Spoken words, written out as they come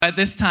At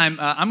this time,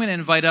 I'm going to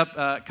invite up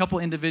a couple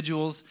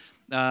individuals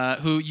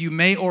who you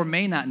may or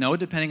may not know,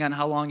 depending on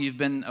how long you've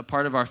been a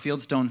part of our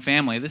Fieldstone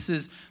family. This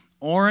is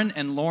Orrin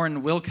and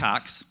Lauren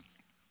Wilcox.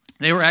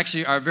 They were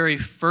actually our very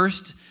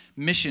first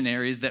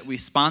missionaries that we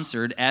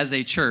sponsored as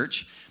a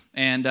church.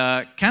 And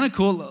kind of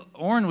cool,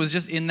 Orrin was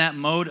just in that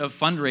mode of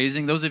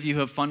fundraising. Those of you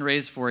who have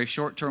fundraised for a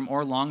short-term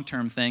or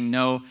long-term thing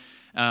know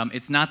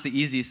it's not the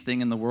easiest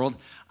thing in the world.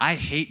 I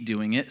hate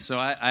doing it, so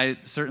I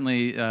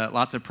certainly,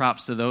 lots of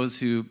props to those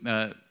who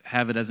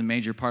have it as a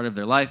major part of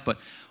their life. But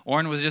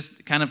Orrin was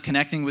just kind of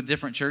connecting with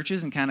different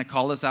churches and kind of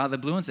called us out of the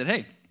blue and said,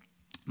 hey,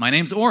 my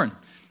name's Orrin.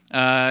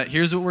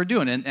 Here's what we're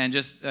doing. And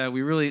just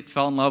we really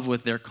fell in love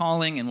with their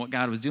calling and what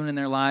God was doing in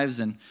their lives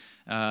and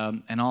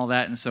all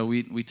that. And so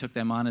we took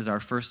them on as our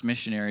first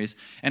missionaries.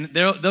 And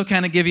they'll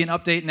kind of give you an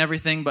update and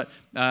everything, but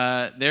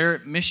their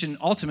mission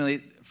ultimately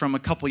from a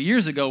couple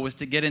years ago was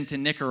to get into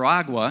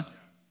Nicaragua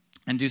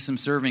and do some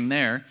serving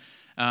there.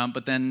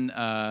 But then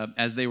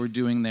as they were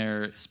doing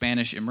their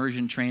Spanish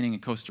immersion training in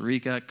Costa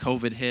Rica,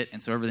 COVID hit,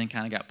 and so everything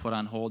kind of got put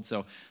on hold.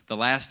 So the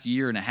last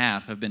year and a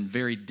half have been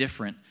very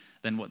different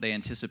than what they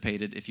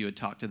anticipated if you had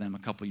talked to them a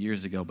couple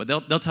years ago. But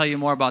they'll tell you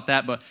more about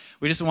that. But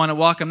we just want to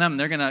welcome them.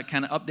 They're going to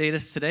kind of update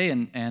us today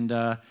and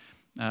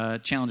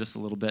challenge us a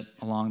little bit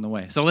along the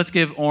way. So let's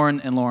give Orrin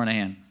and Lauren a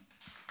hand.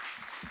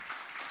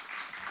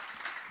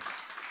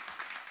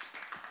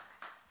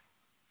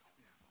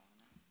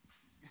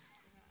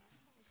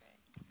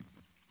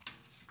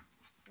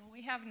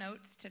 We have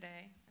notes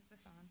today. Is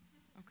this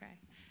on? Okay.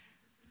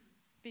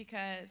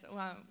 Because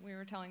we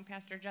were telling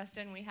Pastor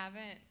Justin we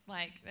haven't,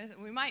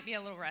 we might be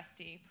a little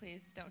rusty.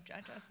 Please don't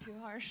judge us too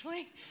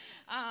harshly.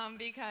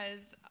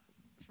 Because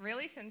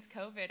really since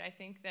COVID, I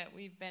think that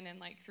we've been in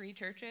 3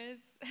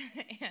 churches.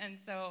 And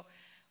so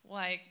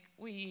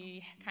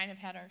we kind of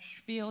had our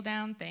spiel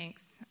down.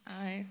 Thanks.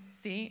 I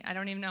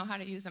don't even know how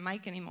to use a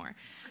mic anymore.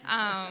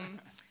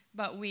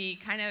 But we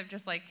kind of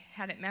just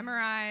had it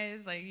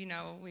memorized.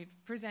 We've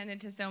presented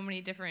to so many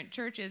different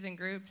churches and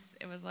groups.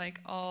 It was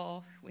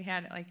all we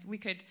had. We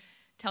could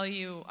tell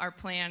you our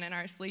plan in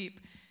our sleep.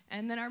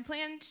 And then our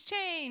plans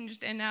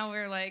changed. And now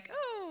we're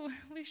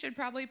we should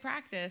probably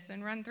practice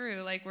and run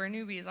through we're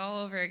newbies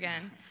all over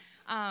again.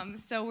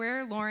 So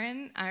we're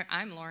Lauren.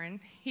 I'm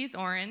Lauren. He's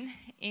Orrin.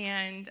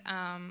 And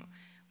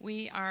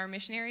we are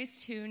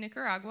missionaries to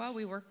Nicaragua.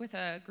 We work with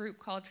a group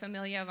called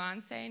Familia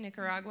Avance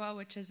Nicaragua,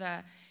 which is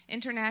a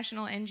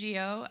international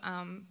NGO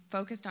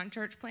focused on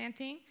church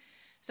planting.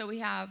 So we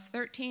have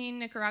 13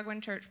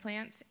 Nicaraguan church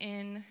plants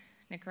in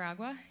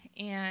Nicaragua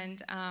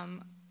and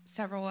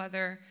several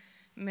other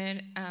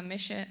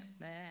mission.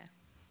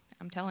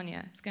 I'm telling you,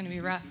 it's going to be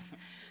rough.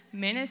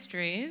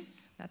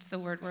 Ministries, that's the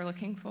word we're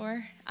looking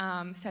for,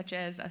 such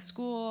as a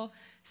school,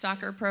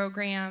 soccer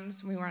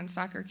programs. We run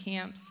soccer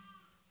camps.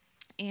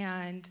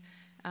 And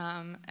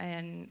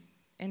an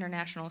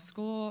international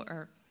school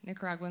or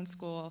Nicaraguan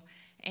school.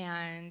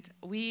 And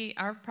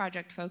our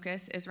project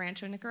focus is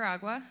Rancho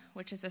Nicaragua,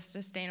 which is a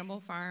sustainable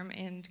farm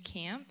and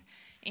camp.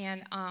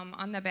 And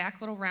on the back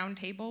little round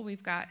table,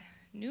 we've got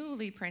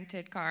newly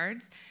printed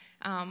cards.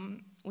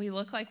 We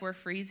look like we're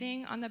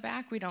freezing on the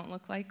back. We don't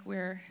look like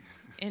we're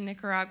in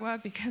Nicaragua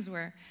because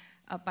we're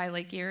up by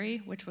Lake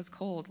Erie, which was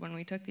cold when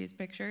we took these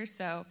pictures.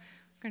 So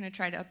we're going to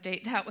try to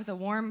update that with a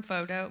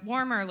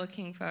warmer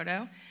looking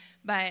photo.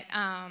 But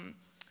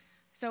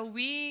so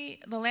the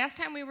last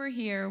time we were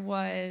here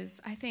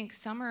was, I think,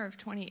 summer of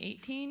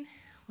 2018,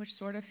 which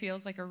sort of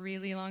feels like a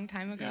really long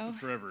time ago. Yeah,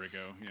 forever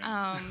ago.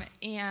 Yeah.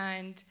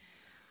 And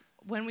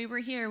when we were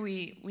here,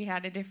 we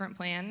had a different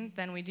plan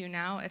than we do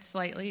now. It's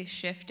slightly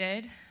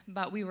shifted,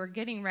 but we were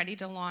getting ready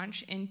to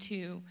launch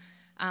into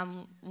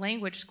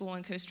language school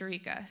in Costa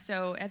Rica.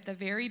 So at the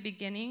very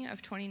beginning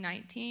of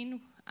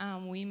 2019,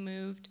 we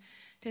moved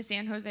to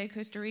San Jose,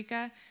 Costa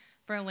Rica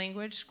for a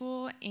language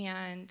school,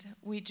 and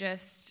we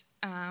just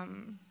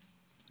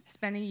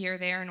spent a year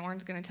there, and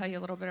Orrin's going to tell you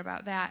a little bit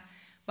about that.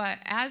 But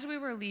as we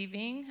were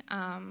leaving,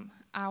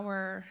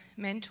 our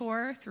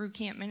mentor through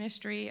camp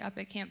ministry up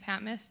at Camp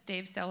Patmos,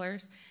 Dave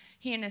Sellers,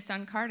 he and his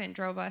son Cardin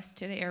drove us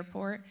to the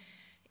airport,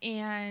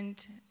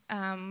 and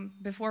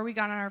before we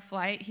got on our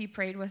flight, he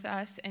prayed with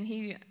us, and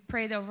he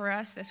prayed over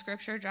us the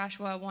scripture,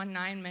 Joshua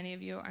 1:9, many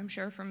of you I'm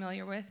sure are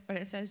familiar with, but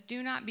it says,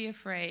 "Do not be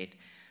afraid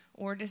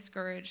or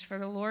discouraged, for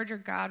the Lord your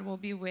God will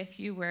be with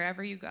you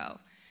wherever you go."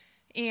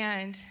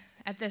 And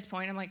at this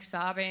point, I'm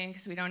sobbing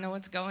because we don't know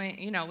what's going,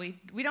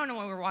 we don't know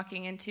what we're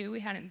walking into. We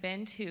hadn't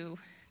been to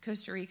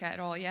Costa Rica at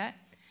all yet.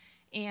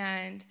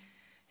 And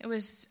it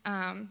was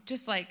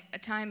just a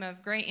time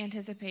of great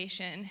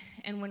anticipation.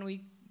 And when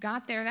we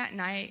got there that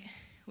night,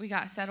 we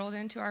got settled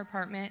into our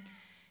apartment,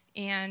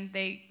 and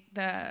the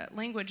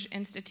Language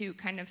Institute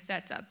kind of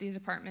sets up these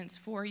apartments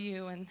for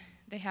you, and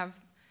they have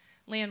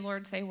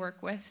landlords they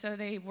work with, so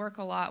they work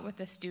a lot with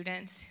the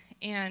students.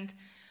 And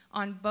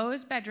on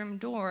Bo's bedroom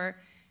door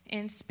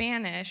in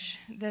Spanish,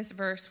 this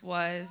verse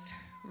was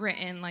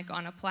written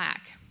on a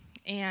plaque.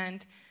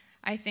 And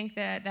I think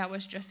that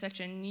was just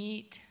such a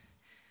neat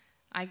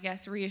I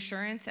guess,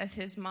 reassurance as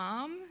his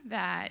mom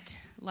that,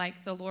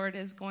 like, the Lord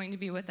is going to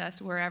be with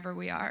us wherever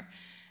we are.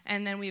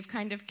 And then we've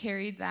kind of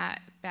carried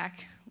that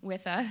back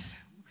with us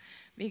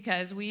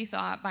because we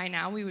thought by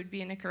now we would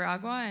be in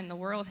Nicaragua, and the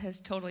world has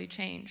totally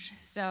changed.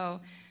 So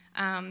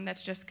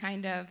that's just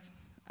kind of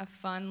a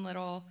fun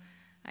little,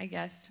 I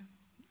guess,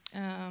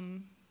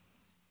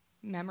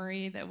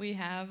 memory that we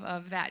have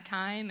of that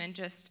time, and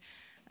just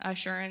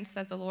assurance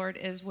that the Lord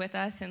is with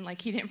us, and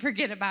like he didn't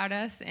forget about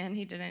us, and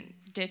he didn't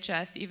ditch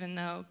us even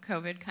though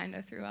COVID kind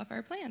of threw off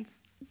our plans.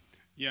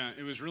 Yeah,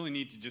 it was really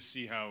neat to just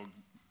see how,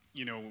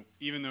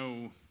 even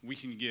though we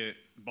can get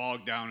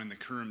bogged down in the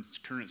current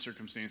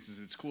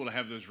circumstances, it's cool to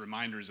have those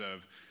reminders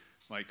of,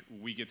 like,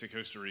 we get to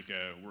Costa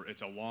Rica,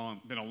 it's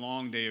been a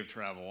long day of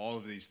travel, all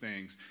of these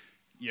things,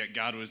 yet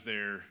God was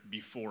there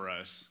before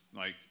us.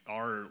 Like,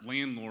 our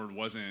landlord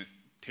wasn't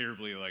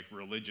terribly, like,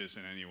 religious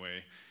in any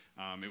way.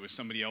 It was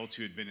somebody else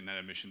who had been in that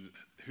admission,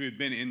 who had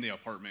been in the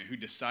apartment, who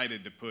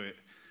decided to put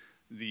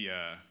the,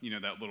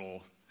 that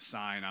little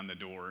sign on the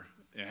door.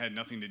 It had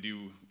nothing to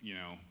do,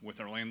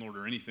 with our landlord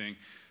or anything.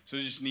 So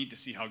it's just neat to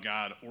see how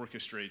God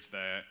orchestrates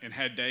that. And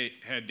had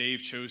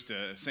Dave chose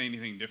to say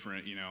anything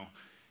different,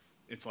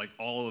 it's like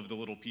all of the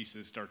little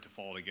pieces start to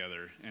fall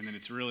together. And then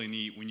it's really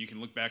neat when you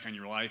can look back on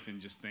your life and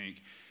just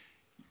think,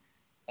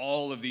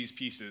 all of these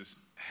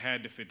pieces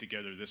had to fit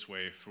together this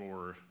way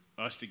for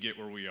us to get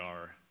where we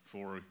are,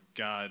 for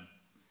God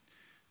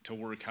to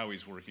work how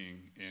he's working.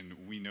 And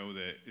we know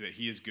that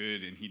he is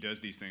good and he does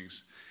these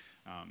things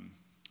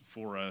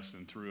for us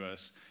and through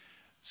us.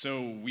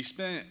 So we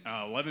spent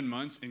 11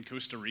 months in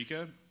Costa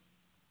Rica,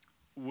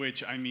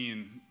 which,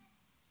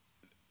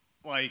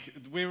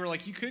 we were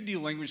like, you could do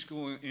language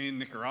school in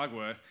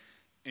Nicaragua,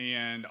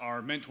 and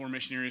our mentor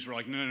missionaries were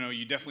like, no,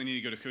 you definitely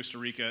need to go to Costa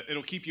Rica.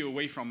 It'll keep you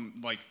away from,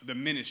 like, the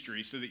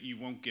ministry so that you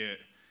won't get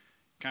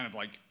kind of,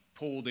 like,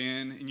 pulled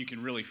in and you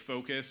can really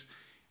focus.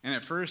 And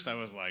at first I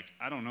was like,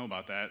 I don't know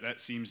about that. That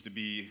seems to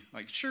be,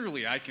 like,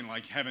 surely I can,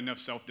 like, have enough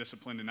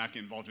self-discipline to not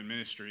get involved in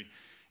ministry.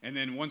 And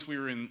then once we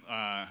were in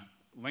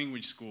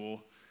language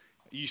school,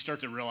 you start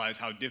to realize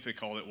how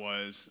difficult it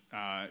was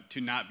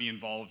to not be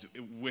involved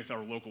with our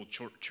local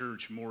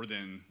church more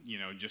than,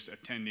 just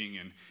attending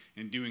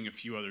and doing a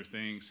few other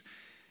things.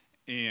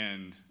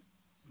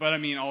 But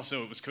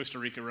also it was Costa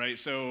Rica, right?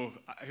 So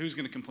who's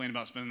going to complain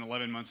about spending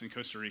 11 months in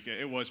Costa Rica?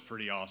 It was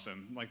pretty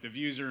awesome. Like, the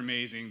views are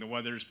amazing. The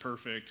weather's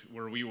perfect.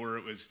 Where we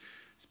were, it's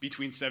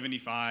between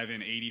 75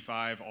 and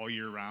 85 all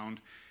year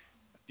round.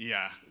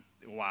 Yeah,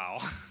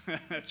 wow.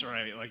 That's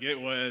right. Like, it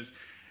was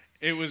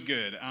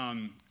good.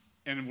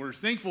 And we're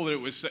thankful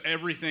that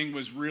everything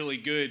was really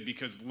good,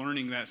 because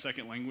learning that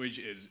second language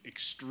is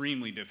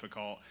extremely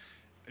difficult.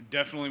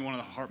 Definitely one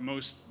of the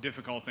most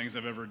difficult things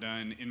I've ever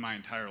done in my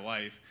entire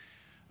life.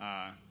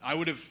 I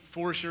would have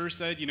for sure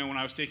said, when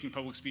I was taking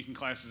public speaking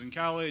classes in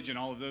college and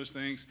all of those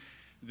things,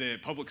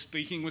 that public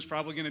speaking was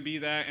probably going to be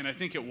that, and I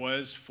think it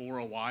was for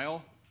a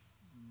while.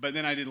 But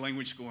then I did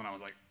language school, and I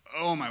was like,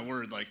 oh my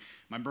word, like,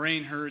 my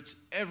brain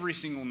hurts every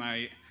single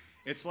night.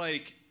 It's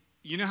like,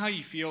 how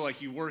you feel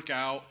like you work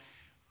out,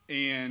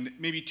 and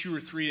maybe 2 or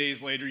 3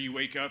 days later you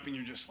wake up and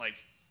you're just like,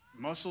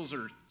 muscles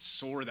are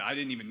sore that I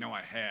didn't even know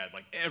I had.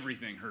 Like,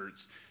 everything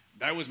hurts.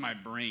 That was my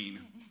brain.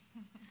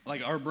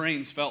 Like, our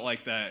brains felt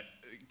like that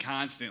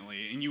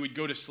constantly. And you would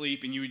go to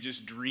sleep and you would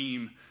just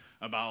dream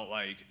about,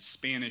 like,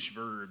 Spanish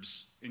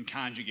verbs and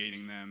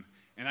conjugating them.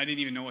 And I didn't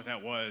even know what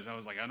that was. I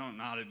was like, I don't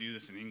know how to do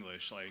this in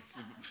English. Like,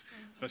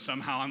 but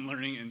somehow I'm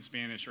learning it in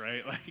Spanish,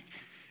 right? Like,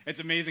 it's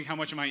amazing how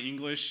much of my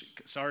English,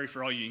 sorry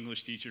for all you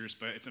English teachers,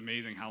 but it's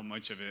amazing how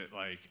much of it,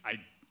 like, I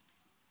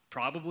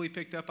probably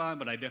picked up on,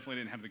 but I definitely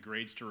didn't have the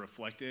grades to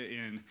reflect it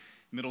in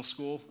middle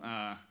school.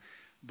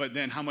 But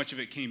then how much of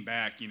it came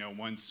back,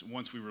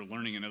 once we were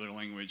learning another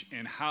language,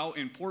 and how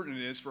important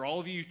it is for all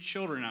of you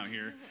children out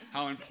here,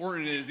 how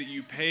important it is that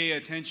you pay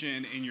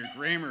attention in your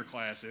grammar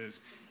classes,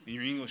 in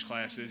your English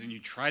classes, and you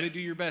try to do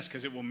your best,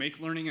 because it will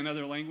make learning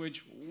another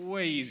language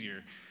way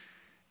easier.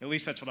 At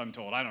least that's what I'm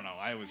told. I don't know.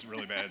 I was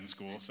really bad in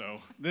school,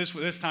 so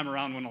this time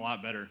around went a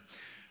lot better.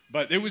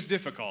 But it was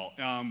difficult.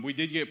 We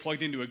did get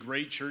plugged into a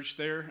great church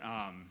there.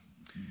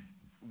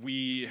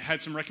 We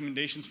had some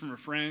recommendations from a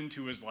friend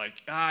who was like,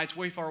 it's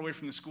way far away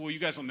from the school. You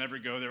guys will never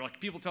go there. Like,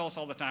 people tell us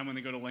all the time when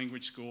they go to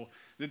language school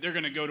that they're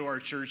going to go to our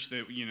church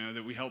that,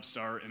 that we helped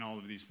start and all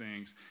of these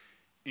things.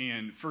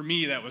 And for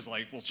me, that was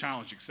like, well,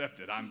 challenge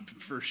accepted. I'm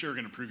for sure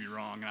going to prove you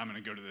wrong, and I'm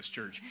going to go to this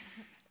church.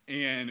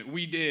 And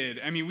we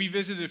did. We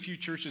visited a few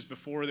churches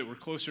before that were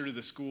closer to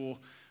the school,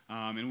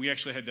 and we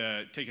actually had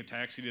to take a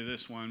taxi to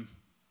this one.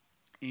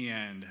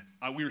 And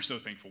we were so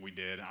thankful we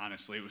did,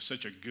 honestly. It was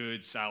such a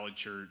good, solid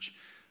church.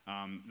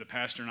 The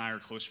pastor and I are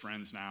close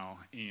friends now,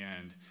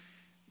 and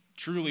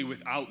truly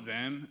without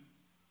them,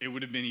 it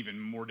would have been even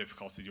more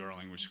difficult to do our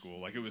language school.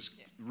 Like, it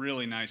was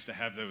really nice to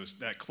have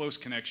that close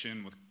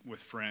connection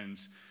with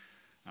friends,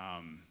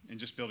 and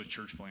just build a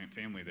church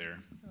family there.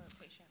 Really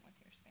patient with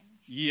your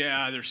Spanish.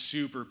 Yeah, they're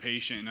super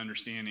patient and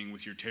understanding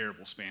with your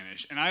terrible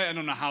Spanish. And I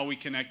don't know how we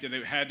connected.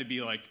 It had to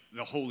be like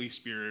the Holy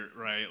Spirit,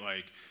 right?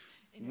 Like,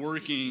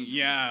 working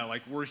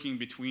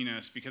between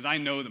us, because I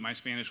know that my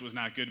Spanish was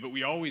not good, but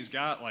we always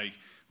got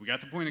we got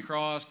the point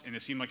across, and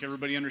it seemed like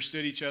everybody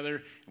understood each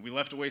other, and we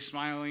left away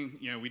smiling.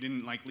 We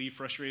didn't leave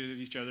frustrated at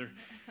each other.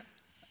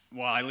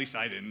 Well, at least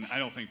I didn't. I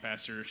don't think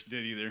Pastor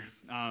did either.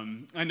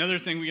 Another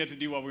thing we got to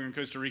do while we were in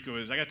Costa Rica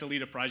is I got to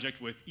lead a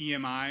project with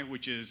EMI,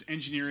 which is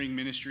Engineering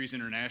Ministries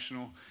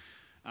International.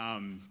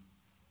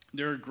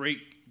 They're a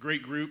great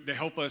group. They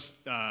helped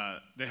us.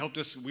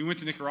 We went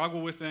to Nicaragua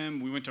with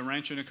them. We went to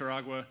Rancho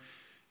Nicaragua,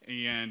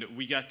 and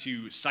we got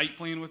to site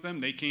plan with them.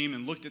 They came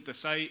and looked at the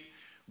site,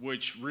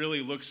 which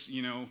really looks,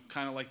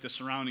 kind of like the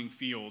surrounding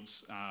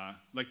fields.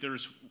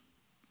 There's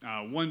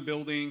one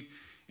building,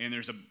 and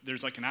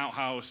there's like an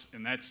outhouse,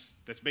 and that's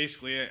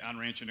basically it on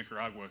Rancho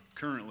Nicaragua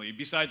currently,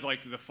 besides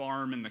the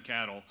farm and the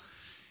cattle.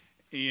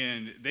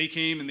 And they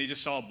came and they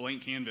just saw a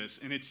blank canvas,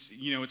 and it's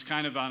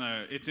kind of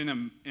it's in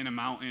a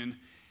mountain,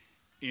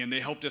 and they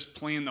helped us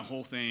plan the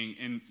whole thing.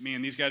 And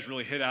man, these guys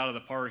really hit out of the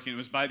park. And it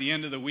was by the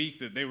end of the week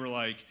that they were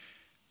like,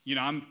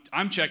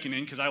 I'm checking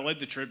in because I led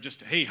the trip.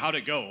 Just, hey, how'd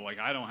it go?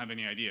 I don't have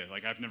any idea.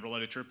 I've never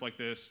led a trip like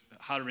this.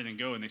 How'd everything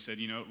go? And they said,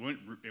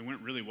 it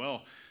went really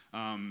well.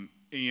 And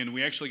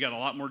we actually got a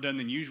lot more done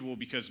than usual,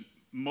 because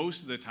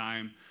most of the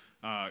time,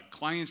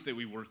 clients that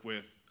we work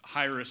with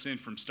hire us in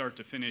from start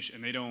to finish,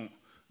 and they don't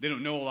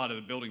know a lot of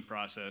the building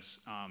process.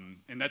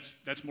 And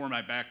that's more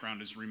my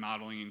background, is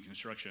remodeling and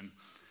construction.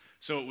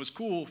 So it was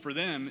cool for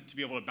them to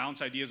be able to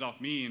bounce ideas off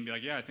me and be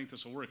like, yeah, I think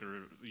this will work. Or,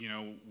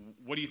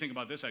 what do you think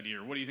about this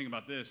idea? Or what do you think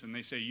about this? And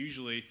they say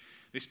usually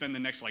they spend the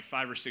next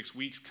 5 or 6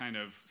 weeks kind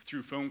of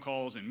through phone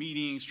calls and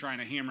meetings trying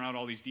to hammer out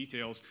all these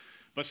details.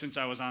 But since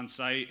I was on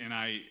site and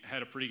I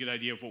had a pretty good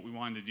idea of what we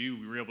wanted to do,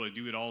 we were able to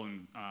do it all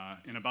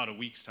in about a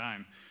week's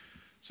time.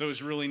 So it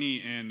was really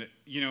neat. And,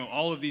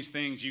 all of these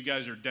things you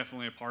guys are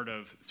definitely a part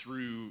of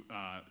through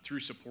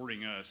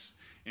supporting us.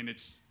 And I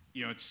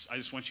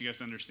just want you guys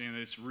to understand that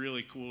it's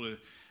really cool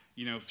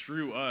to,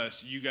 through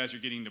us, you guys are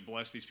getting to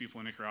bless these people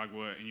in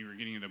Nicaragua, and you are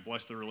getting to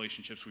bless the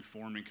relationships we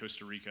formed in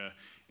Costa Rica,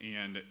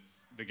 and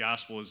the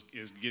gospel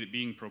is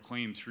being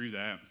proclaimed through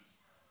that.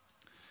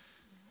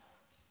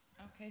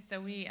 Okay,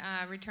 so we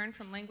returned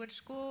from language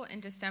school in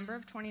December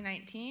of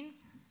 2019,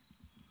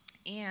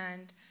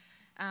 and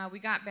we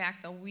got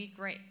back the week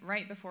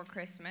right before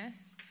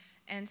Christmas.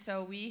 And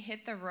so we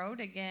hit the road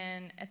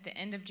again at the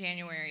end of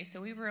January. So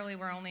we really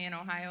were only in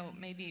Ohio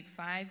maybe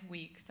 5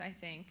 weeks, I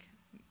think,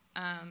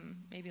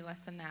 maybe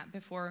less than that,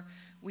 before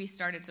we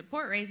started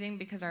support raising,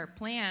 because our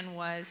plan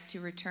was to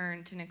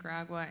return to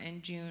Nicaragua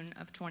in June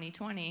of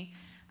 2020.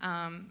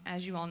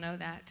 As you all know,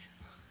 that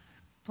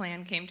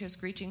plan came to a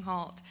screeching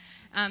halt.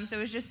 So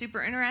it was just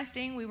super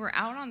interesting. We were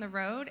out on the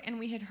road, and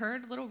we had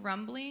heard little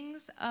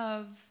rumblings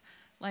of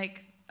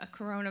a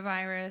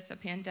coronavirus, a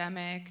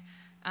pandemic.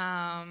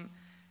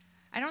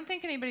 I don't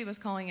think anybody was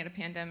calling it a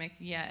pandemic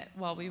yet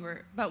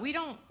but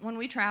when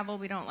we travel,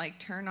 we don't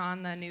turn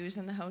on the news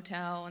in the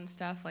hotel and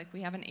stuff.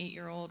 We have an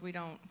 8-year-old, we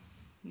don't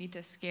need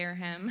to scare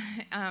him.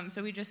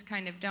 So we just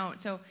kind of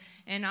don't. So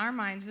in our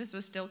minds, this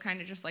was still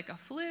kind of just like a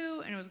flu,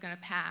 and it was going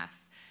to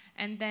pass.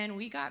 And then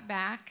we got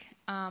back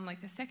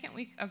the second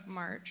week of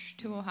March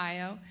to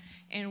Ohio,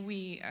 and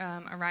we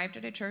arrived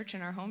at a church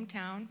in our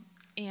hometown,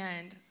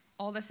 and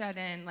all of a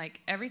sudden,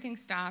 everything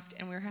stopped,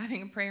 and we were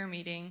having a prayer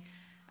meeting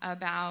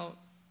about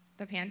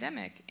the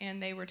pandemic,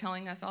 and they were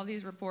telling us all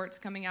these reports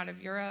coming out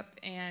of Europe,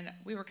 and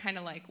we were kind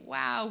of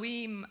wow,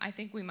 I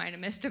think we might have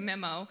missed a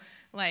memo.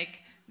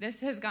 This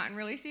has gotten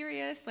really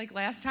serious.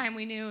 Last time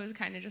we knew it was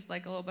kind of just a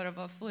little bit of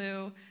a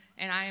flu,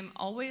 and I'm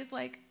always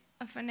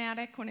a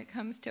fanatic when it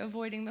comes to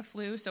avoiding the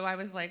flu, so I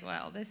was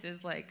well, this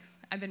is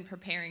I've been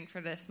preparing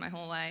for this my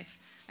whole life.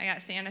 I got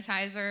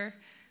sanitizer,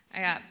 I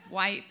got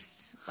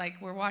wipes,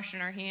 we're washing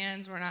our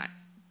hands, we're not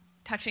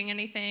touching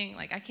anything.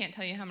 I can't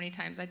tell you how many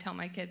times I tell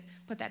my kid,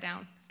 put that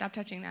down, stop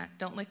touching that,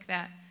 don't lick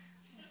that.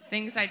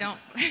 Things I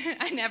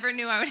never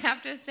knew I would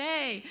have to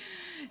say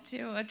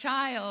to a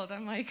child.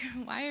 I'm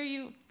why are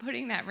you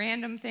putting that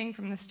random thing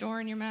from the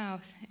store in your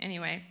mouth?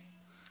 Anyway,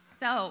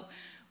 so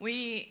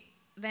we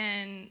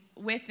then,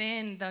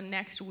 within the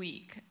next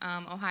week,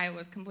 Ohio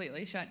was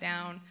completely shut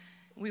down.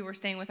 We were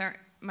staying with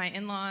my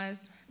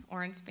in-laws,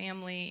 Oren's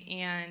family,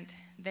 and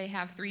they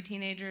have 3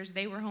 teenagers.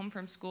 They were home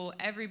from school.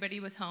 Everybody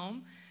was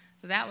home.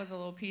 So that was a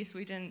little piece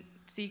we didn't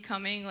see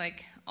coming,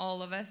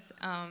 all of us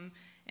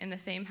in the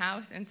same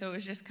house. And so it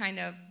was just kind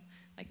of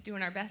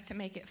doing our best to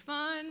make it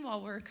fun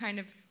while we're kind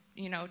of,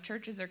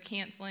 churches are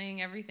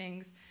canceling,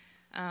 everything's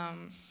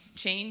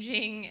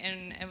changing.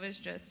 And it was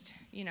just,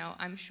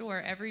 I'm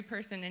sure every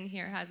person in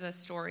here has a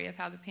story of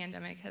how the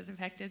pandemic has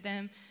affected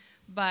them,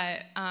 but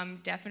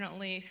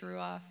definitely threw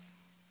off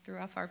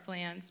our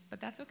plans,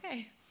 but that's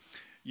okay.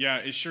 Yeah,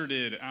 it sure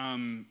did.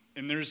 And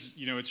there's,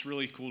 it's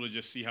really cool to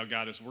just see how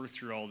God has worked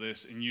through all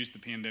this and used the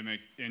pandemic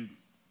in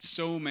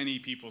so many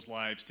people's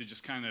lives to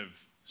just kind of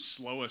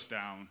slow us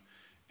down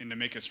and to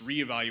make us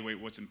reevaluate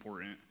what's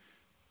important.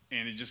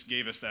 And it just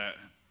gave us that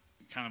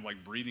kind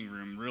of breathing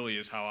room, really,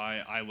 is how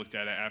I looked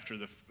at it after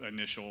the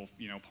initial,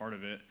 part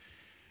of it.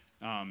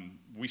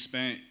 We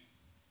spent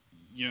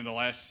the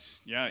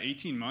last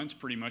 18 months,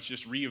 pretty much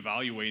just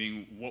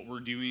reevaluating what we're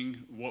doing,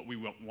 what we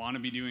want to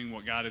be doing,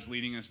 what God is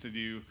leading us to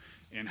do,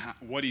 and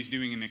what He's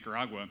doing in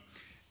Nicaragua.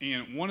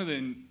 And one of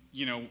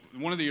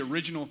the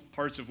original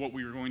parts of what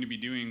we were going to be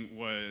doing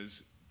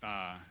was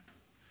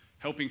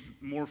helping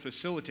more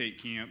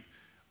facilitate camp,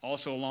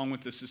 also along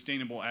with the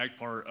sustainable ag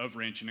part of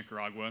Rancho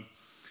Nicaragua.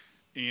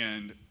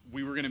 And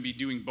we were going to be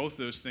doing both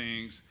those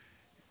things.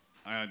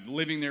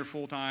 Living there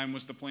full time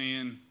was the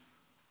plan,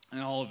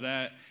 and all of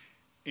that.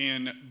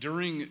 And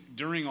during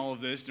all of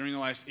this, during the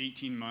last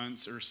 18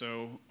 months or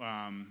so,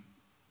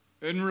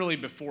 and really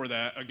before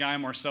that, a guy,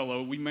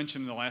 Marcelo, we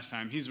mentioned the last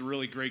time, he's a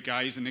really great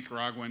guy. He's a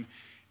Nicaraguan,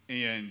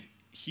 and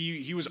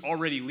he was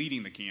already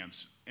leading the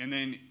camps. And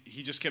then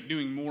he just kept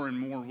doing more and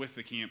more with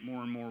the camp,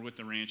 more and more with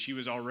the ranch. He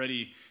was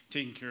already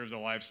taking care of the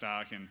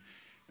livestock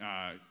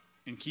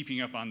and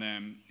keeping up on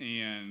them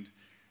and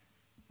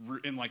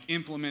like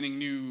implementing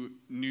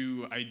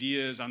new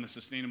ideas on the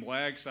sustainable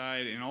ag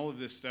side and all of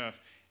this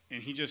stuff.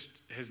 And he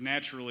just has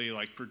naturally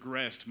like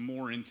progressed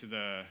more into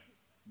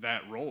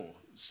that role.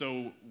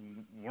 So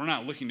we're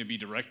not looking to be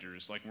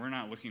directors. Like, we're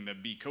not looking to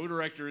be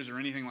co-directors or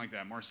anything like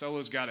that.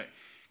 Marcelo's got it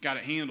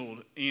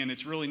handled, and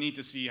it's really neat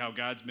to see how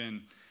God's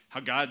been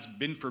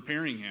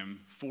preparing him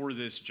for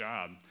this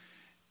job.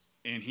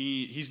 And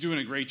he's doing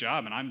a great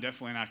job, and I'm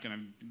definitely not going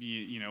to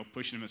be,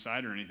 pushing him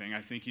aside or anything. I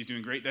think he's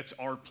doing great. That's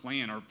our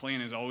plan. Our plan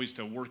is always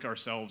to work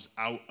ourselves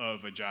out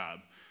of a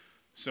job.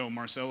 So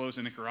Marcelo's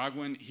a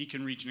Nicaraguan. He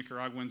can reach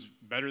Nicaraguans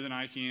better than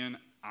I can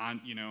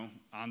on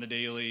the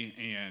daily,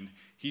 and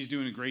he's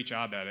doing a great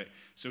job at it.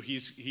 So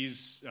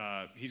he's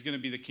going to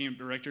be the camp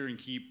director and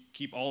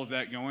keep all of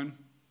that going.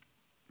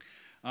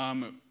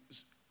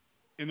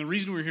 And the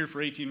reason we're here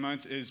for 18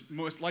 months is,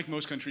 like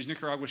most countries,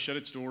 Nicaragua shut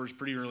its doors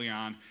pretty early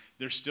on.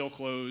 They're still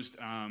closed.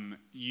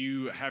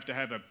 You have to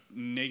have a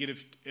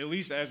negative, at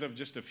least as of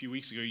just a few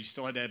weeks ago, you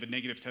still had to have a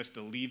negative test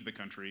to leave the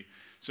country.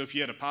 So if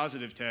you had a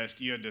positive test,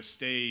 you had to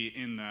stay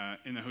in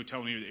the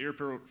hotel near the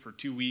airport for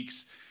 2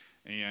 weeks.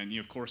 And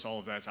of course, all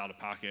of that's out of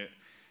pocket.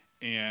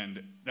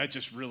 And that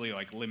just really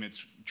like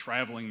limits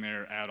traveling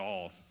there at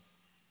all.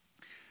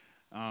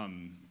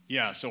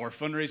 So our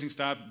fundraising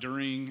stopped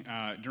during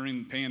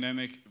the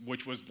pandemic,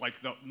 which was like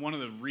one of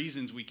the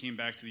reasons we came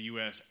back to the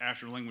U.S.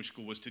 after language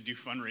school was to do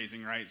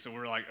fundraising, right? So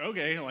we're like,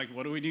 okay, like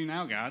what do we do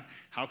now, God?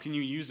 How can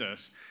you use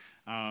us?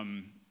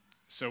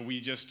 So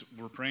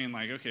we're praying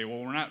like, okay, well,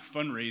 we're not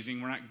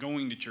fundraising, we're not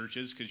going to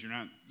churches because you're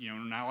not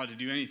allowed to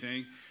do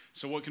anything.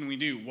 So what can we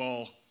do?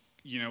 Well,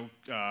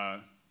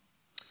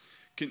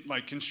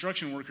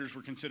 construction workers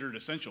were considered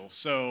essential.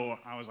 So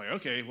I was like,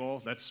 okay, well,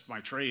 that's my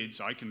trade,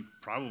 so I can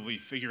probably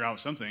figure out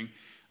something.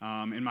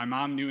 And my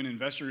mom knew an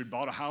investor who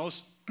bought a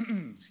house.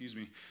 Excuse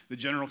me. The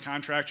general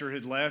contractor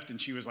had left,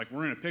 and she was like,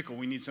 we're in a pickle.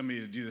 We need somebody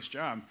to do this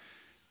job.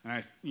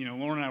 And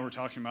Lauren and I were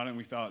talking about it, and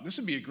we thought, this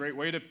would be a great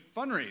way to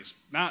fundraise.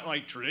 Not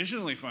like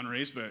traditionally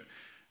fundraise, but,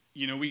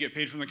 we get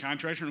paid from the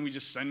contractor, and we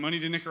just send money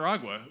to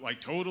Nicaragua.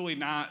 Like, totally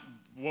not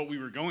what we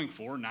were going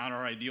for, not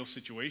our ideal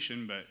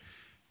situation, but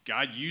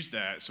God used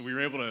that. So we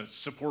were able to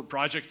support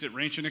projects at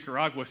Rancho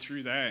Nicaragua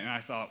through that. And I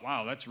thought,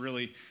 wow, that's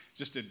really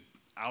just an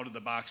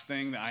out-of-the-box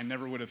thing that I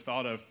never would have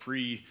thought of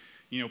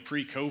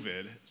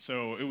pre-COVID.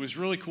 So it was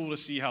really cool to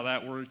see how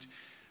that worked.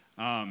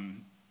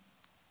 And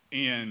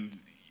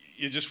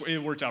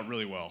it worked out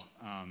really well.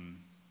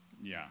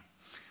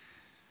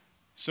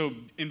 So,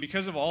 and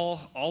because of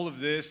all of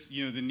this,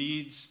 the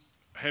needs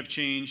have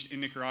changed in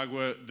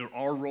Nicaragua.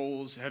 Our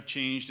roles have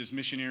changed as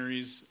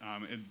missionaries.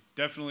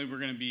 Definitely we're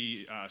going to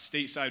be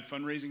stateside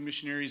fundraising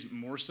missionaries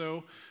more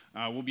so.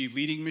 We'll be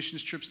leading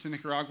missions trips to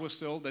Nicaragua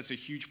still. That's a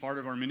huge part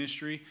of our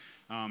ministry.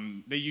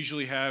 They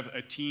usually have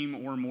a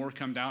team or more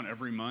come down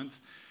every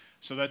month.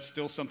 So that's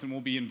still something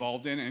we'll be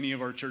involved in. Any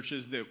of our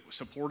churches that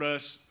support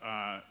us,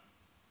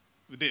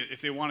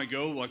 if they want to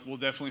go, like, we'll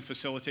definitely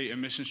facilitate a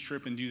missions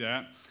trip and do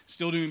that.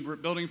 Still doing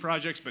building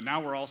projects, but now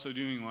we're also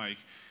doing like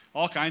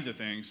all kinds of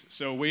things.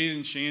 So Wade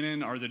and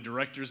Shannon are the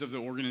directors of the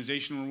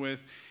organization we're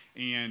with,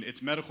 and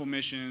it's medical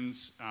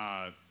missions,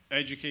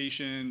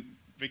 education,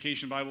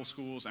 vacation Bible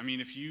schools. I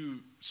mean,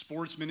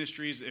 sports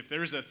ministries, if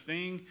there's a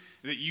thing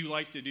that you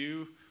like to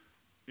do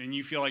and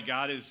you feel like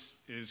God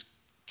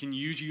can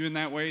use you in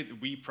that way,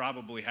 we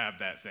probably have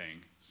that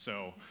thing.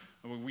 So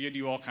we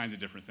do all kinds of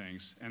different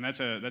things, and that's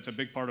a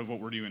big part of what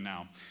we're doing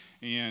now.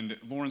 And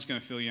Lauren's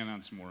going to fill you in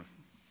on some more.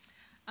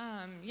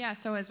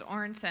 So as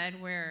Oren said,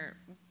 we're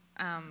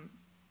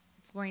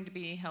going to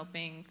be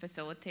helping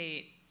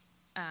facilitate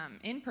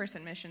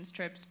in-person missions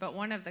trips, but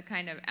one of the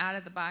kind of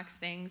out-of-the-box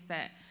things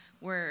that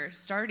we're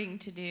starting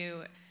to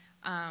do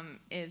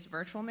is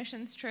virtual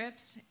missions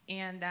trips,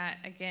 and that,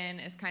 again,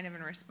 is kind of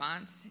in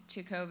response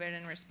to COVID,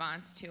 in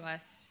response to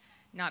us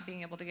not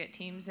being able to get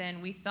teams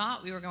in. We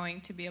thought we were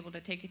going to be able to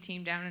take a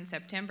team down in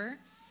September,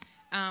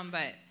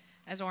 but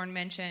as Oren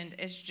mentioned,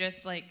 it's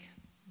just like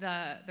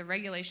the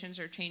regulations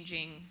are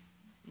changing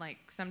like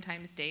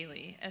sometimes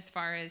daily as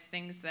far as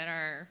things that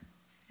are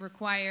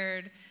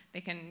required.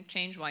 They can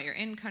change while you're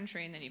in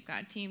country, and then you've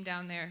got a team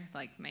down there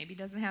like maybe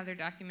doesn't have their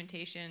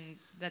documentation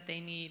that they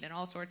need and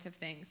all sorts of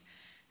things.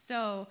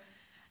 So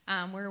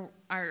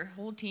our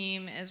whole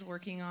team is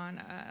working on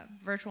a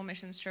virtual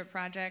missions trip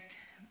project,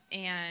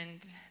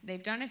 and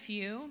they've done a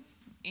few,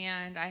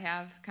 and I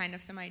have kind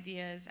of some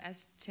ideas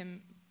as to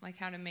like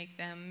how to make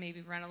them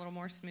maybe run a little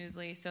more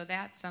smoothly. So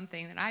that's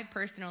something that I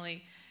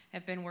personally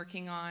have been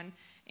working on.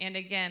 And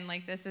again,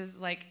 like this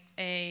is like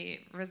a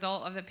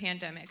result of the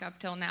pandemic. Up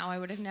till now, I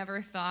would have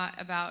never thought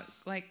about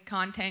like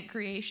content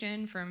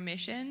creation for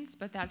missions,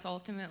 but that's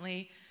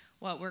ultimately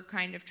what we're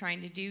kind of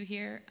trying to do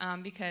here,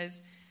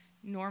 because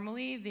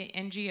normally the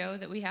NGO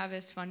that we have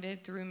is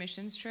funded through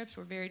missions trips.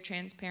 We're very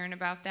transparent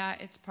about that.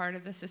 It's part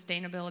of the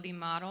sustainability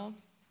model.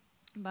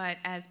 But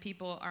as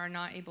people are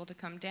not able to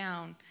come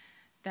down,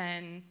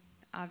 then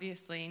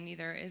obviously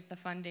neither is the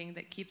funding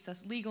that keeps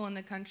us legal in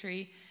the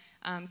country,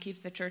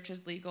 keeps the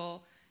churches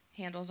legal,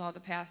 handles all the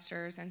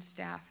pastors and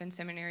staff and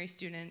seminary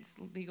students'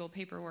 legal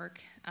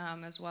paperwork,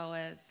 as well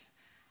as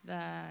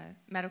the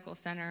medical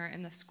center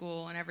and the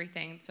school and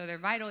everything. So they're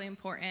vitally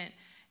important.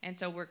 And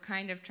so we're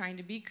kind of trying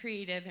to be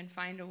creative and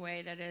find a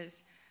way that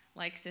is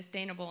like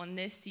sustainable in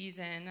this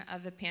season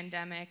of the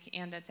pandemic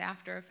and its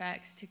after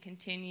effects to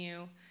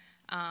continue,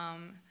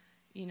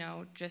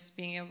 just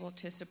being able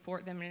to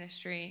support the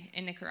ministry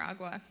in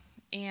Nicaragua.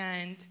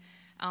 And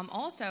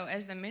also,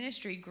 as the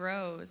ministry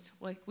grows,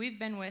 like we've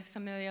been with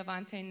Familia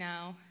Avance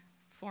now,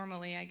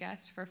 formally, I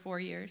guess, for 4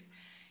 years.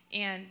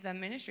 And the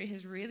ministry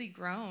has really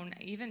grown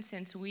even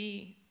since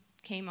we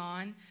came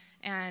on.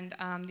 And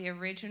the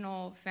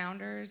original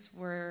founders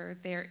were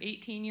there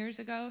 18 years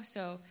ago.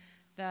 So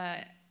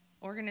the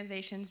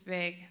organization's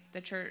big,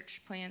 the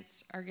church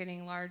plants are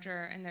getting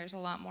larger, and there's a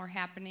lot more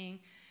happening.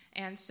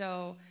 And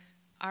so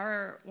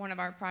one of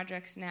our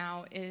projects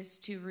now is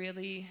to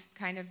really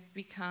kind of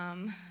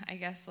become, I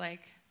guess,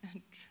 like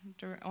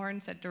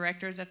Oren said,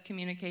 directors of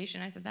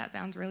communication. I said, that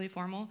sounds really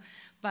formal.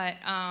 But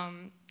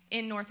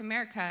in North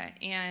America,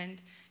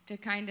 and to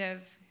kind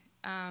of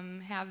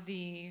have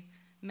the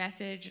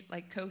message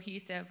like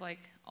cohesive,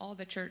 like all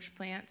the church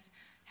plants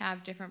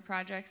have different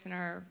projects and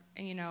are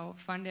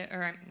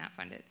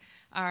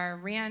are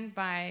ran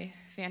by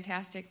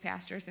fantastic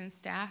pastors and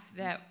staff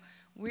that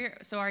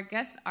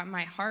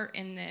my heart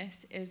in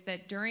this is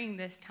that during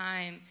this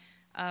time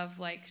of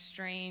like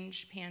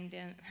strange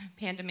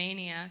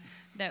pandemania,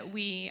 that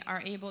we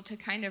are able to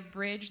kind of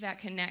bridge that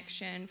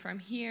connection from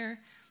here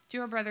to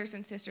our brothers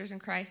and sisters in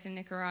Christ in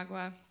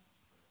Nicaragua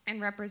and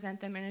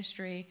represent the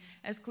ministry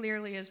as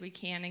clearly as we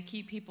can and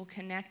keep people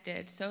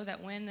connected so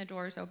that when the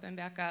doors open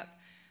back up,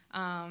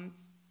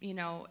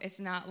 it's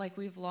not like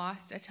we've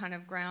lost a ton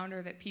of ground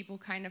or that people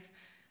kind of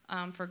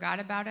forgot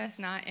about us,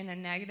 not in a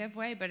negative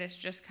way, but it's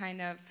just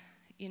kind of,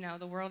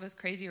 the world is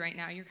crazy right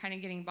now. You're kind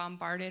of getting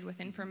bombarded with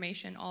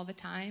information all the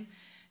time.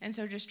 And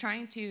so just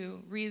trying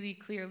to really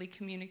clearly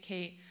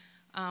communicate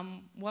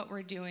what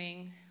we're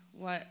doing,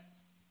 what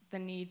the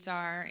needs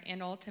are,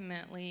 and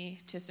ultimately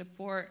to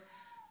support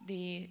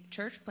the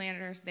church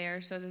planters there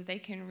so that they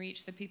can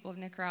reach the people of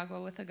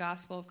Nicaragua with the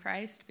gospel of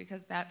Christ,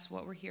 because that's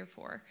what we're here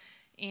for.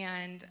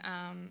 And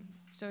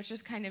so it's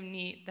just kind of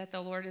neat that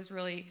the Lord is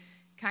really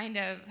kind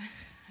of,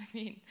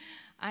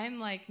 I'm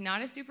like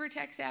not a super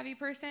tech savvy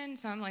person,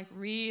 so I'm like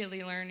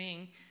really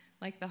learning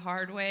like the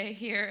hard way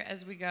here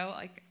as we go.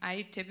 Like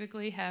I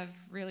typically have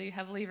really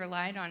heavily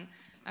relied on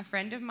a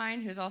friend of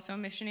mine who's also a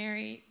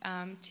missionary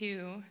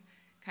to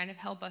kind of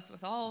help us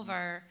with all of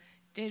our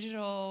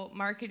digital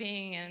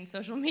marketing and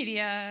social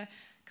media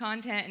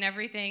content and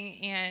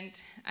everything.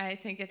 And I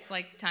think it's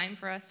like time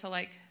for us to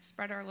like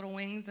spread our little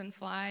wings and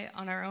fly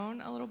on our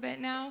own a little bit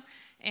now.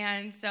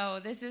 And so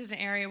this is an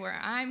area where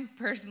I'm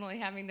personally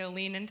having to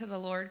lean into the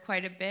Lord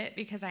quite a bit,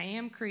 because I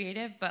am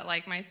creative, but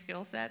like my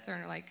skill sets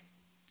are like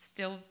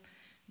still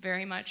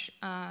very much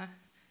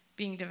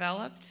being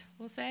developed,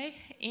 we'll say.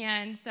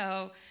 And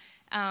so,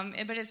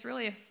 but it's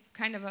really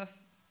kind of a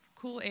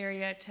cool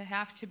area to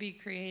have to be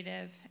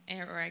creative,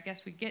 or I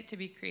guess we get to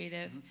be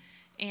creative,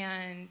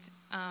 and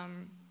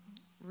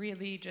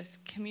really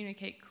just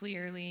communicate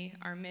clearly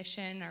our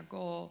mission, our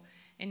goal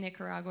in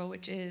Nicaragua,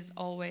 which is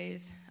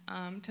always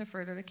to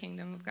further the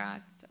kingdom of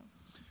God. So.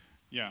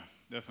 Yeah,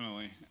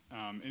 definitely.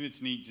 And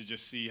it's neat to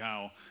just see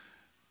how,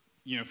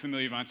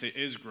 Familia Avance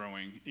is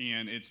growing,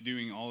 and it's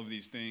doing all of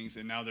these things,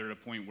 and now they're at a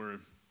point where,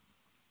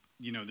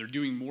 they're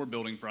doing more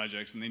building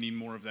projects, and they need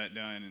more of that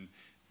done, and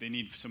they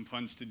need some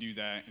funds to do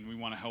that, and we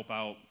want to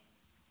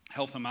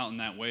help them out in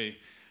that way.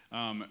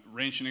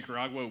 Rancho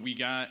Nicaragua,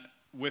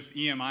 with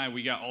EMI,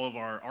 we got all of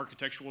our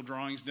architectural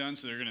drawings done,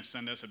 so they're going to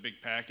send us a big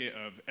packet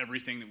of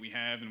everything that we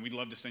have, and we'd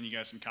love to send you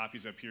guys some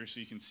copies up here so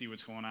you can see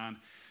what's going on.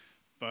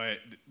 But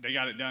they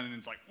got it done, and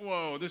it's like,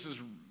 whoa, this is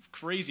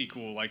crazy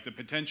cool. Like the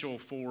potential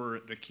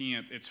for the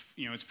camp, it's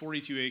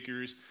 42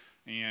 acres,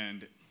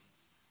 and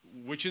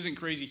which isn't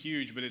crazy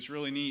huge, but it's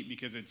really neat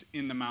because it's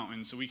in the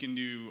mountains, so we can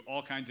do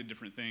all kinds of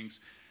different things.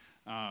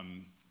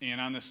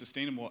 And on the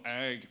sustainable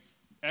ag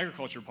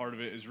agriculture part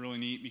of it is really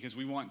neat because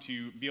we want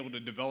to be able to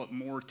develop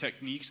more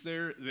techniques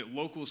there that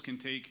locals can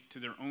take to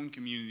their own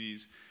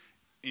communities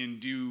and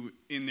do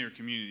in their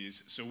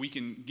communities. So we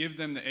can give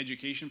them the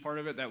education part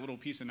of it, that little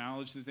piece of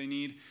knowledge that they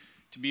need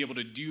to be able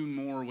to do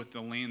more with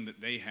the land that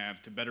they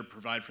have to better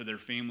provide for their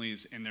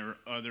families and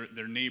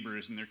their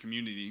neighbors and their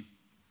community.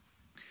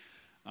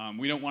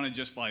 We don't want to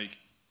just like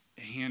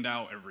hand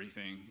out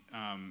everything.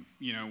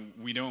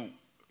 We don't,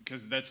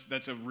 because that's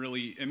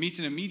it meets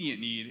an immediate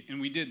need, and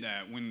we did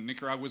that. When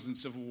Nicaragua was in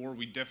civil war,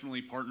 we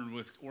definitely partnered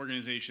with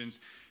organizations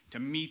to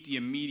meet the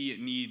immediate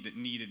need that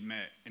needed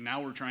met. And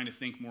now we're trying to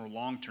think more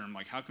long-term,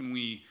 like how can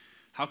we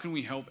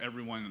help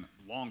everyone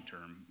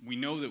long-term? We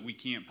know that we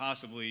can't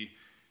possibly,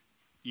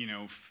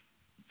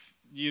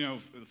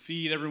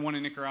 feed everyone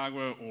in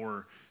Nicaragua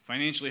or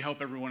financially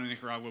help everyone in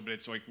Nicaragua, but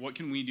it's like, what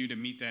can we do to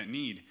meet that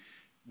need?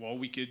 Well,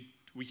 we could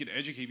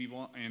educate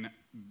people in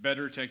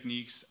better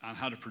techniques on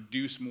how to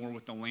produce more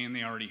with the land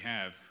they already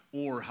have,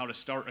 or how to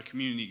start a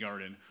community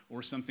garden,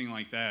 or something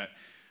like that.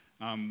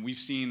 We've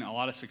seen a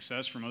lot of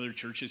success from other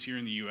churches here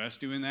in the U.S.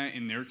 doing that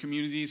in their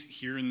communities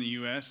here in the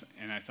U.S.,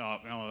 and I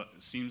thought, well,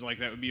 it seems like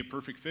that would be a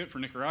perfect fit for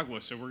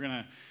Nicaragua, so we're going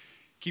to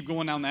keep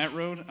going down that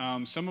road.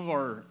 Some of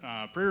our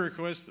prayer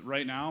requests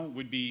right now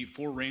would be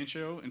for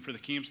Rancho and for the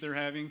camps they're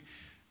having.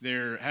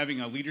 They're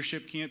having a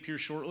leadership camp here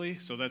shortly,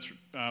 so that's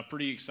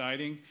pretty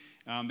exciting.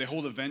 They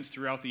hold events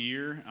throughout the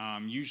year.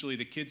 Usually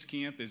the kids'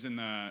 camp is in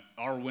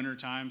our winter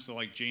time, so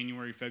like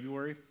January,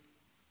 February.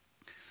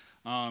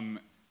 And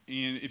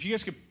if you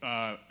guys could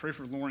pray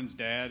for Lauren's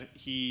dad,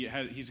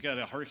 he's got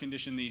a heart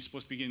condition that he's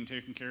supposed to be getting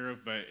taken care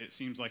of, but it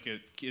seems like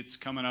it's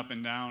coming up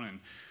and down, and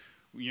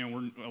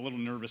we're a little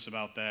nervous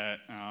about that.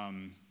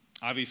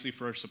 Obviously,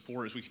 for our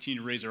support as we continue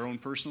to raise our own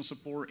personal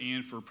support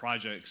and for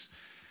projects.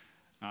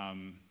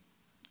 We've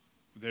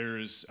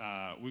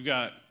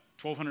got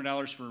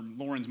 $1,200 for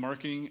Lauren's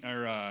marketing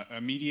or a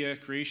media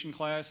creation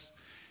class,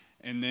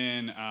 and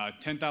then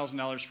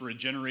 $10,000 for a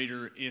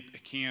generator at a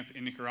camp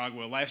in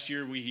Nicaragua. Last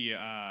year we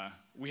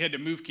had to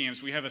move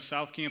camps. We have a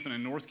south camp and a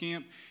north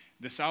camp.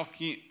 The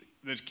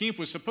camp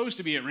was supposed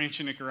to be at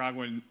Rancho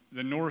Nicaragua,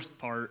 the north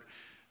part,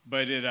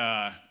 but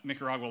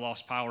Nicaragua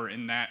lost power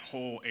in that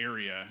whole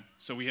area,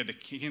 so we had to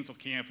cancel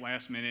camp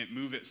last minute,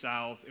 move it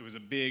south. It was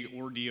a big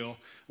ordeal.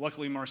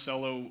 Luckily,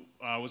 Marcelo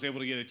was able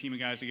to get a team of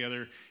guys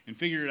together and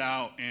figure it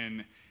out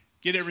and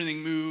get everything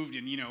moved.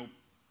 And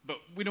but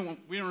we don't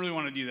really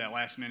want to do that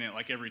last minute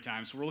like every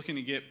time. So we're looking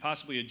to get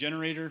possibly a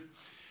generator,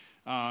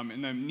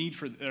 and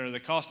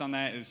the cost on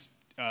that is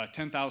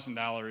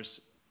 $10,000,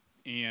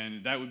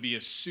 and that would be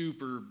a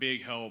super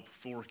big help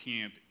for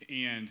camp.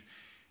 And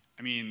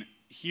I mean,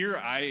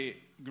 here,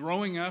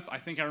 growing up, I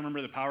think I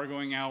remember the power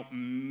going out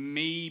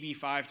maybe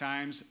 5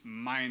 times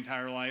my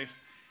entire life,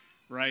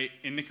 right?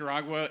 In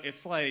Nicaragua,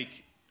 it's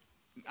like,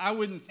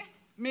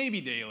 maybe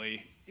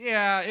daily.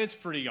 Yeah, it's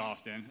pretty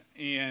often.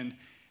 And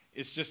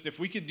it's just, if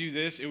we could do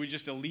this, it would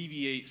just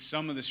alleviate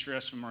some of the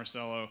stress from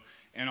Marcelo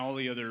and all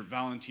the other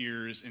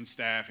volunteers and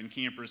staff and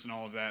campers and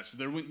all of that. So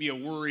there wouldn't be a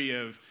worry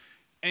of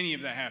any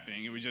of that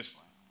happening. It would just,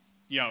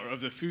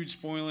 of the food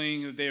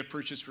spoiling that they have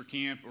purchased for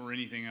camp or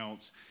anything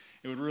else.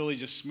 It would really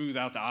just smooth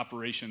out the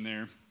operation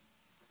there.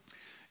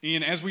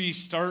 And as we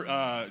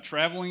start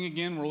traveling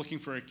again, we're looking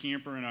for a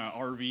camper and an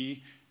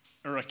RV,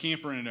 or a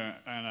camper and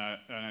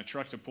a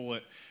truck to pull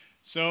it.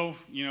 So,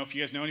 if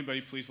you guys know anybody,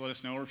 please let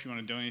us know, or if you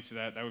want to donate to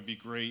that, that would be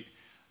great.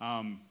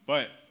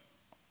 But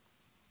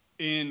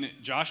in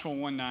Joshua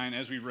 1:9,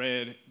 as we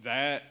read,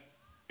 that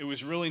it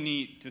was really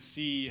neat to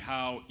see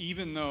how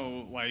even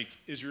though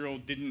Israel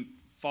didn't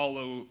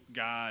follow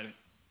God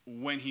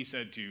when he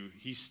said to,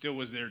 he still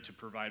was there to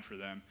provide for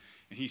them.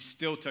 And he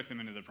still took them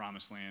into the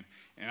promised land.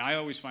 And I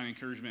always find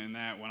encouragement in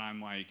that when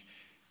I'm like,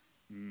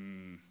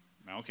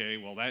 okay,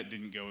 well, that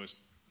didn't go as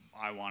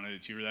I wanted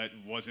it to, or that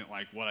wasn't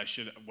like what I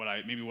should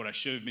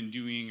have been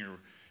doing, or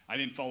I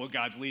didn't follow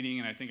God's leading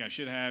and I think I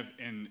should have.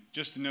 And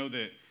just to know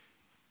that,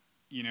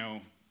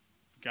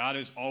 God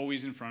is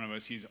always in front of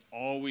us. He's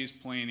always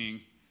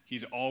planning.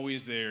 He's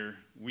always there.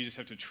 We just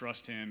have to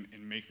trust him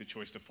and make the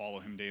choice to follow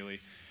him daily.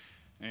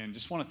 And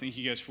just want to thank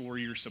you guys for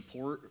your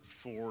support,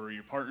 for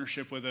your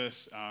partnership with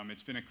us.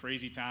 It's been a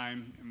crazy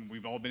time, and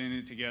we've all been in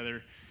it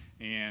together.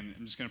 And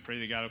I'm just going to pray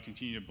that God will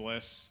continue to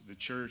bless the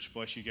church,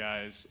 bless you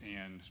guys,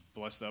 and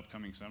bless the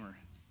upcoming summer.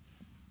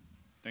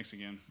 Thanks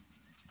again.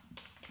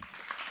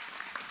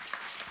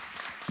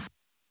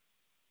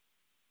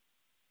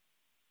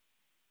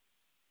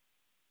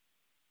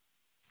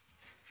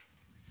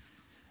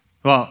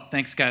 Well,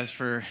 thanks, guys,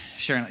 for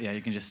sharing. Yeah,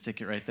 you can just stick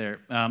it right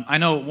there. I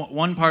know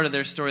one part of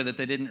their story that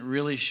they didn't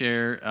really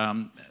share.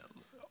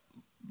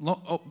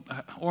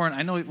 Oren,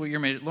 I know what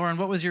your major. Lauren,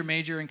 what was your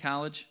major in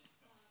college?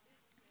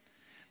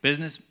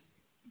 Business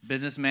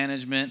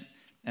management,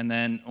 and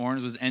then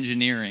Oren's was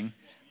engineering.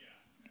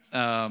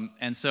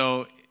 And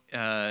so,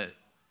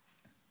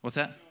 what's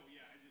that?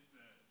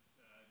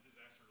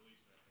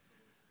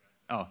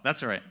 Oh,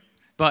 that's all right.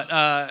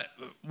 But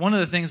one of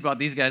the things about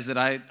these guys that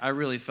I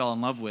really fell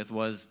in love with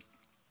was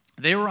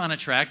They were on a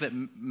track that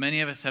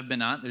many of us have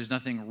been on. There's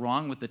nothing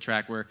wrong with the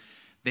track where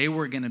they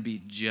were going to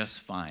be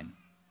just fine,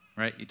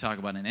 right? You talk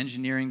about an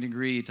engineering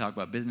degree, you talk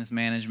about business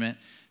management,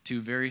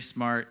 two very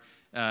smart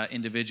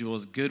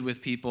individuals, good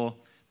with people.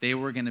 They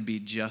were going to be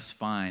just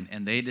fine,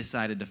 and they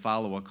decided to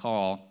follow a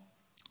call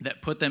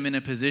that put them in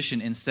a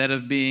position, instead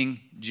of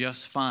being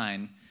just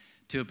fine,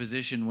 to a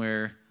position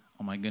where,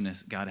 oh my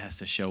goodness, God has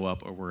to show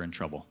up or we're in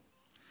trouble.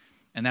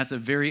 And that's a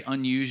very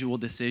unusual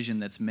decision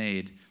that's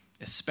made,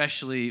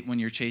 especially when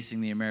you're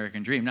chasing the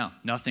American dream. Now,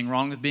 nothing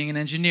wrong with being an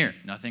engineer,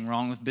 nothing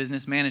wrong with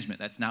business management.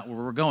 That's not where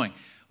we're going.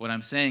 What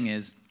I'm saying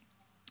is,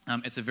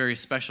 it's a very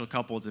special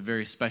couple. It's a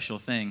very special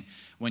thing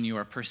when you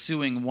are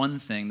pursuing one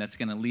thing that's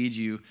going to lead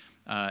you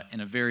in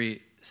a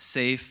very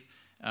safe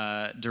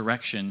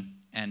direction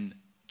and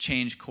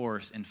change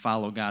course and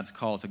follow God's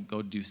call to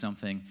go do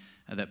something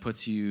that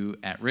puts you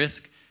at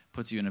risk,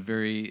 puts you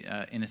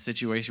in a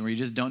situation where you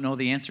just don't know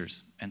the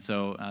answers. And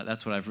so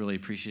that's what I've really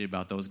appreciated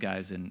about those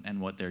guys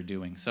and what they're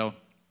doing. So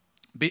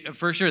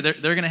for sure, they're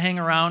going to hang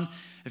around.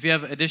 If you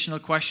have additional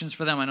questions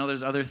for them, I know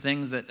there's other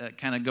things that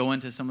kind of go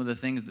into some of the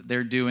things that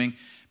they're doing.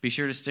 Be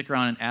sure to stick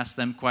around and ask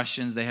them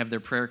questions. They have their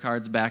prayer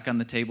cards back on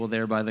the table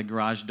there by the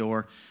garage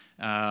door.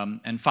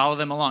 And follow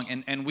them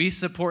along. And we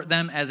support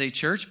them as a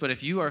church, but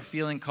if you are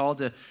feeling called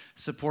to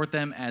support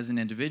them as an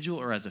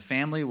individual or as a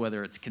family,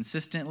 whether it's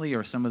consistently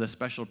or some of the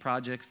special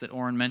projects that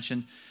Orrin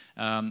mentioned,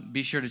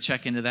 be sure to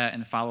check into that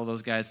and follow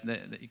those guys.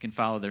 That you can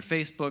follow their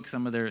Facebook,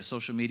 some of their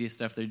social media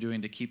stuff they're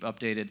doing to keep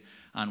updated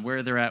on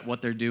where they're at,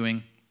 what they're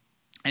doing.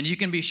 And you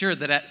can be sure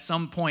that at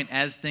some point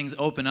as things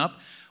open up,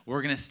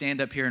 we're going to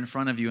stand up here in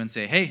front of you and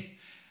say, hey,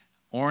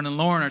 Orrin and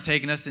Lauren are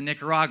taking us to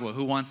Nicaragua.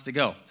 Who wants to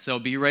go? So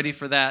be ready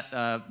for that.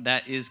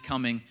 That is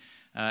coming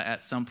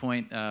at some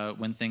point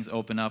when things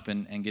open up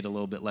and get a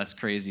little bit less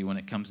crazy when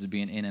it comes to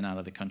being in and out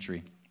of the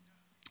country.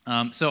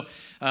 So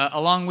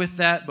along with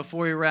that,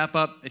 before we wrap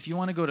up, if you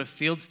want to go to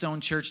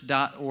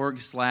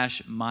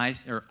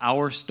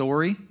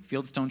fieldstonechurch.org/our-story,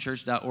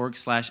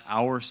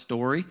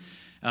 fieldstonechurch.org/our-story,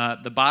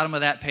 the bottom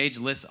of that page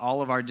lists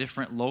all of our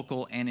different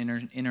local and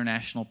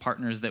international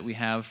partners that we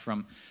have,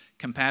 from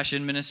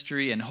Compassion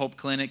Ministry and Hope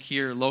Clinic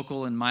here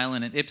local in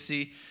Milan and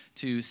Ypsi,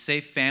 to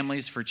Safe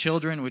Families for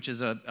Children, which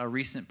is a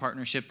recent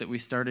partnership that we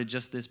started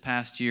just this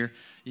past year.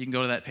 You can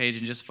go to that page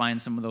and just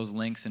find some of those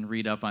links and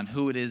read up on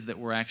who it is that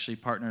we're actually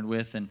partnered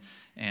with and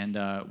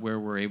where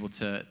we're able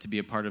to be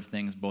a part of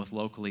things both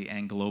locally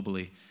and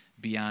globally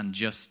beyond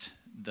just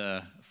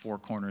the four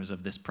corners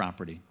of this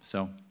property.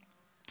 So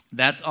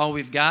that's all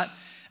we've got.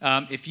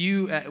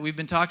 We've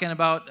been talking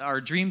about our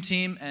dream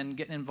team and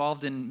getting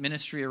involved in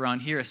ministry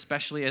around here,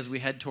 especially as we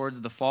head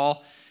towards the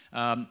fall.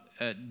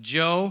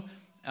 Joe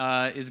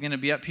is going to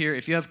be up here.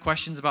 If you have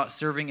questions about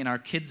serving in our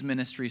kids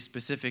ministry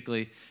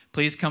specifically,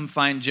 please come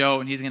find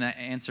Joe, and he's going to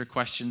answer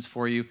questions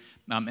for you.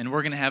 And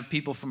we're going to have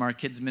people from our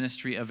kids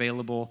ministry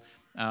available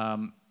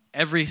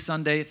every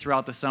Sunday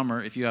throughout the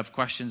summer if you have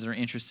questions or are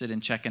interested in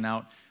checking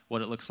out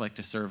what it looks like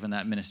to serve in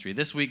that ministry.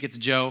 This week it's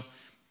Joe.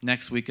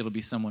 Next week, it'll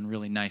be someone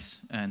really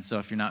nice. And so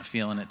if you're not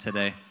feeling it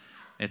today,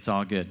 it's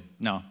all good.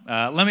 No.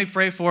 Let me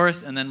pray for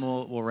us, and then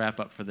we'll wrap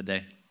up for the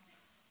day.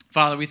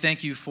 Father, we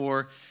thank you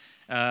for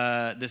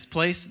this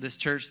place, this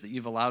church that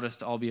you've allowed us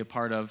to all be a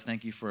part of.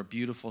 Thank you for a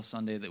beautiful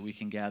Sunday that we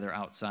can gather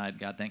outside.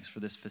 God, thanks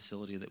for this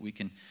facility that we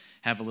can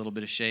have a little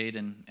bit of shade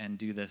and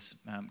do this.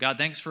 God,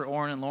 thanks for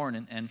Orrin and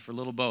Lauren and for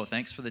Little Bo.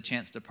 Thanks for the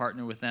chance to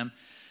partner with them.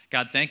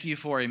 God, thank you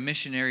for a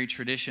missionary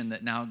tradition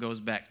that now goes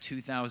back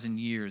 2,000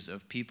 years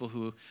of people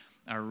who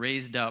are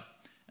raised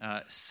up,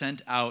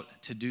 sent out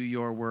to do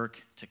your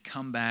work, to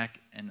come back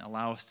and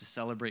allow us to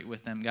celebrate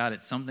with them. God,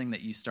 it's something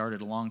that you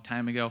started a long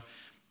time ago.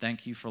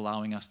 Thank you for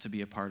allowing us to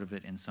be a part of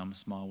it in some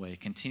small way.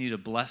 Continue to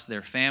bless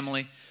their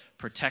family,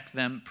 protect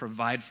them,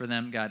 provide for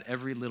them. God,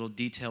 every little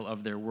detail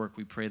of their work,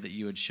 we pray that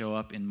you would show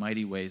up in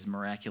mighty ways,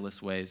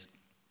 miraculous ways,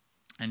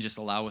 and just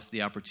allow us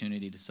the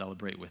opportunity to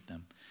celebrate with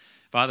them.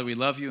 Father, we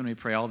love you, and we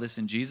pray all this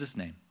in Jesus'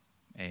 name.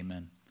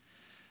 Amen.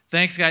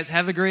 Thanks, guys.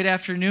 Have a great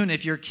afternoon.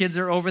 If your kids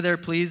are over there,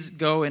 please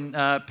go and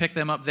pick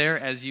them up there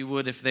as you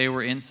would if they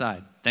were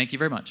inside. Thank you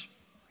very much.